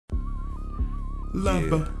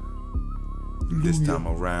Lyva. This time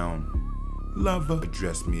around, Lyva.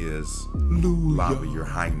 address me as Lyva, Your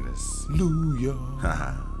Highness. Lyva.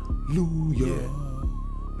 Yeah,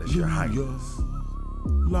 that's Your Highness.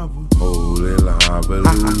 Lyva. Holy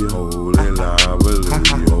Lyvalujah, Holy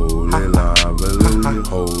Lyvalujah, Holy Lyvalujah,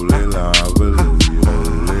 Holy Lyvalujah, Holy Lyvalujah,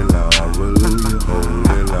 Holy Lyvalujah,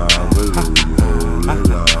 Holy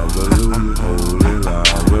Lyvalujah, Holy Lyvalujah, Holy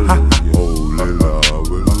Lyvalujah, Holy Lyvalujah,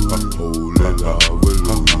 Holy Lyvalujah,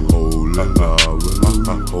 Holy Lyvalujah,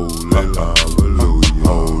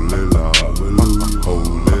 Holy Lyvalujah,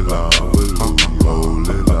 Holy Lyvalujah,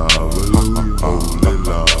 Holy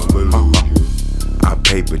Lyvalujah. I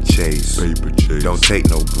paper chase, don't take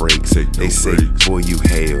no breaks. They say, boy, you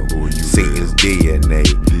hell, Satan's DNA.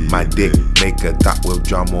 My dick make a thought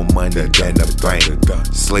withdraw more money than a bank.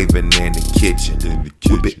 Slaving in the kitchen,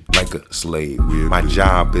 whip it like a slave. My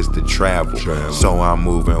job is to travel, so I'm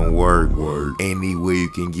moving work. Anywhere you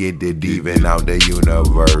can get it, even out the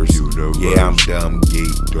universe. Yeah, I'm dumb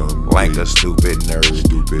geek, like a stupid nerd.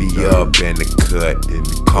 Be up in the cut,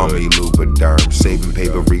 call me Lubriderm. Saving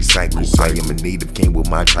paper, recycle. I am in need of king with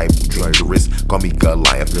my type of dangerous. Call me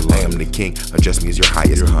Goliath, I am the king. Address me as your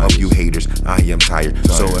highest. Of you haters, I am tired,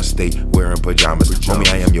 so I stay wearing pajamas. Homie,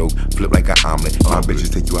 I am yoked, flip like an omelet. My bitches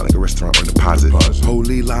take you out like a restaurant on deposit.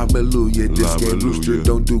 Holy Lyvalujah, this game rooster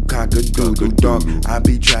don't do cock-a-doodle, dog. I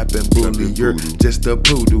be trapping bully, you're just a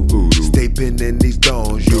poodle. Stay pinning these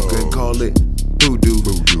dogs, you can call it voodoo.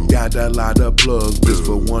 Got a lot of plugs, just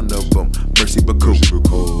for one of them. Mercy Baku.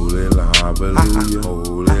 Holy Lyvalujah,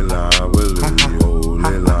 Holy Lyvalujah,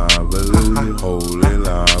 Holy Lyvalujah, Holy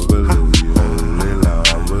Lyvalujah, Holy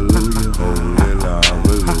Lyvalujah, Holy Lyvalujah,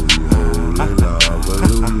 Holy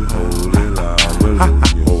Lyvalujah, Holy Lyvalujah,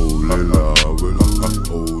 Holy Lyvalujah,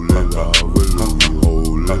 Holy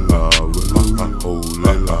Lyvalujah, Holy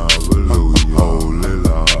Lyvalujah, Holy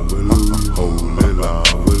Lyvalujah, Holy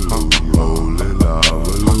Lyvalujah,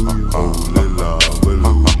 Holy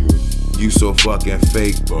Lyvalujah. You so fucking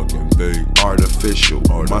fake, artificial.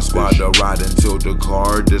 My squad to ride until the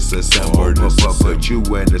car disassemble. Put you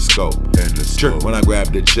in the scope. Trick when I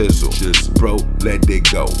grab the chisel. Bro, let it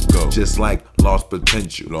go. Just like lost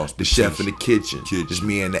potential. The chef in the kitchen. Just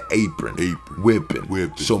me in the apron.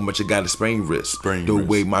 Whipping. So much I got a sprained wrist. The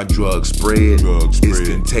way my drugs spread is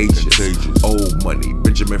contagious. Old money.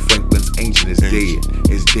 Benjamin Franklin's ancient is dead.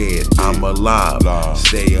 It's dead. I'm alive.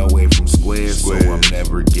 Stay away from squares, so I'm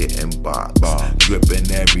never getting boxed.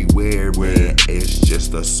 Dripping everywhere, man, it's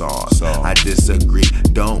just a sauce. I disagree,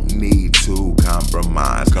 don't need to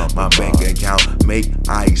compromise. My bank account make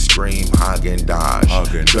ice cream,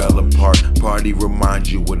 Haagen-Dazs. Trailer park party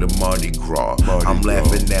reminds you of the Mardi Gras. I'm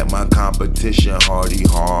laughing at my competition, hardy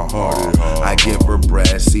hard. I give her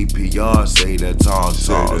breath, CPR, say the talk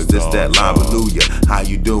sauce. This that Lyvalujah, how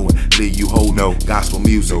you doing? Leave you hold no gospel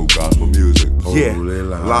music. Yeah,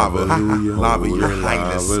 Lyva, your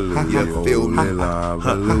highness. You feel me?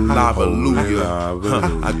 Lyvalujah.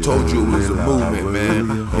 I told you it was a movement, man.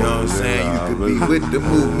 You know what I'm saying? You could be with the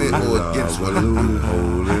movement or against one.